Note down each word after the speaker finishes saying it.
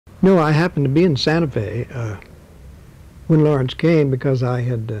No, I happened to be in Santa Fe when Lawrence came because I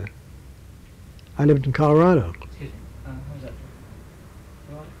lived in Colorado. Excuse me. How's that?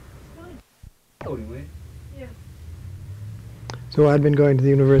 You all right? Holding weird. Yeah. So I'd been going to the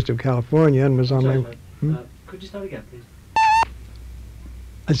University of California and was on Sorry, my... could you start again, please?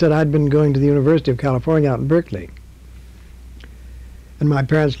 I said I'd been going to the University of California out in Berkeley. And my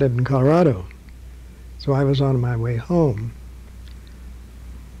parents lived in Colorado. So I was on my way home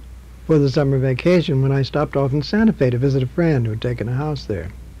for the summer vacation when I stopped off in Santa Fe to visit a friend who had taken a house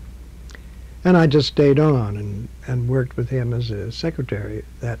there. And I just stayed on and worked with him as a secretary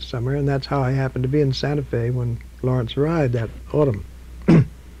that summer, and that's how I happened to be in Santa Fe when Lawrence arrived that autumn. And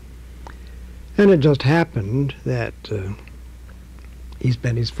it just happened that he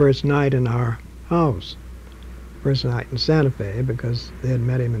spent his first night in our house, first night in Santa Fe, because they had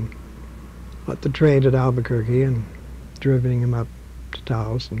met him at the train at Albuquerque and driven him up to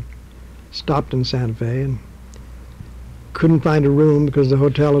Taos and stopped in Santa Fe and couldn't find a room because the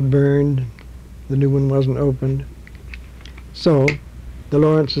hotel had burned. The new one wasn't opened. So the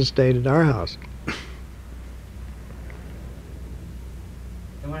Lawrences stayed at our house.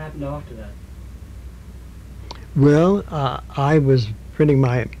 And what happened after that? Well, I was printing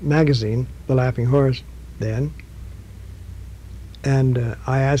my magazine, The Laughing Horse, then, and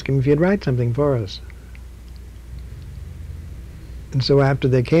I asked him if he'd write something for us. And so after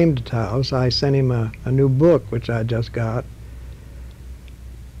they came to Taos, I sent him a new book, which I just got,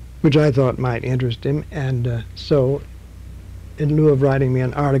 which I thought might interest him, and so in lieu of writing me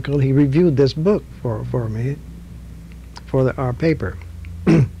an article, he reviewed this book for me, for our paper.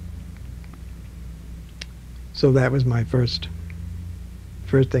 So that was my first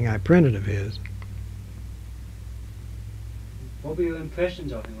thing I printed of his. What were your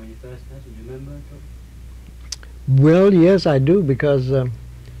impressions of him when you first met him? Do you remember at all? Well, yes, I do, because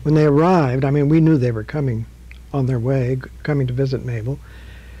when they arrived, I mean, we knew they were coming on their way, coming to visit Mabel,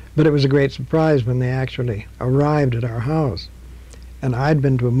 but it was a great surprise when they actually arrived at our house. And I'd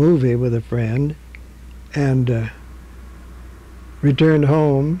been to a movie with a friend and returned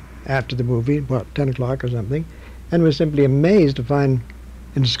home after the movie, what, 10 o'clock or something, and was simply amazed to find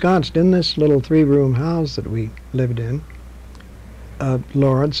ensconced in this little 3-room house that we lived in,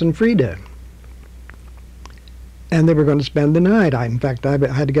 Lawrence and Frida. And they were going to spend the night. In fact, I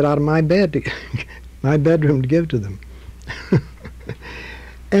had to get out of my bed, my bedroom, to give to them.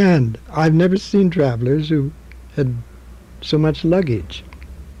 And I've never seen travelers who had so much luggage.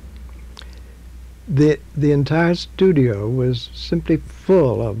 The entire studio was simply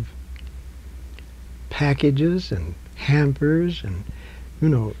full of packages and hampers and, you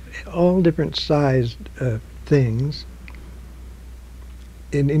know, all different sized things,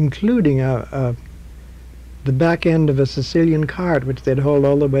 including the back end of a Sicilian cart, which they'd hauled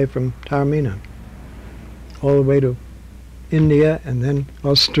all the way from Taormina, all the way to India and then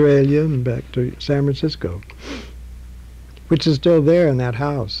Australia and back to San Francisco, which is still there in that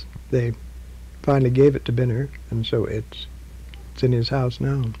house. They finally gave it to Binner, and so it's in his house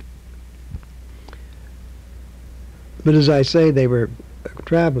now. But as I say, they were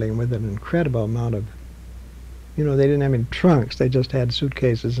traveling with an incredible amount of, you know, they didn't have any trunks. They just had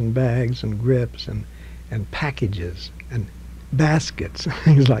suitcases and bags and grips and packages and baskets,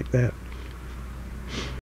 things like that.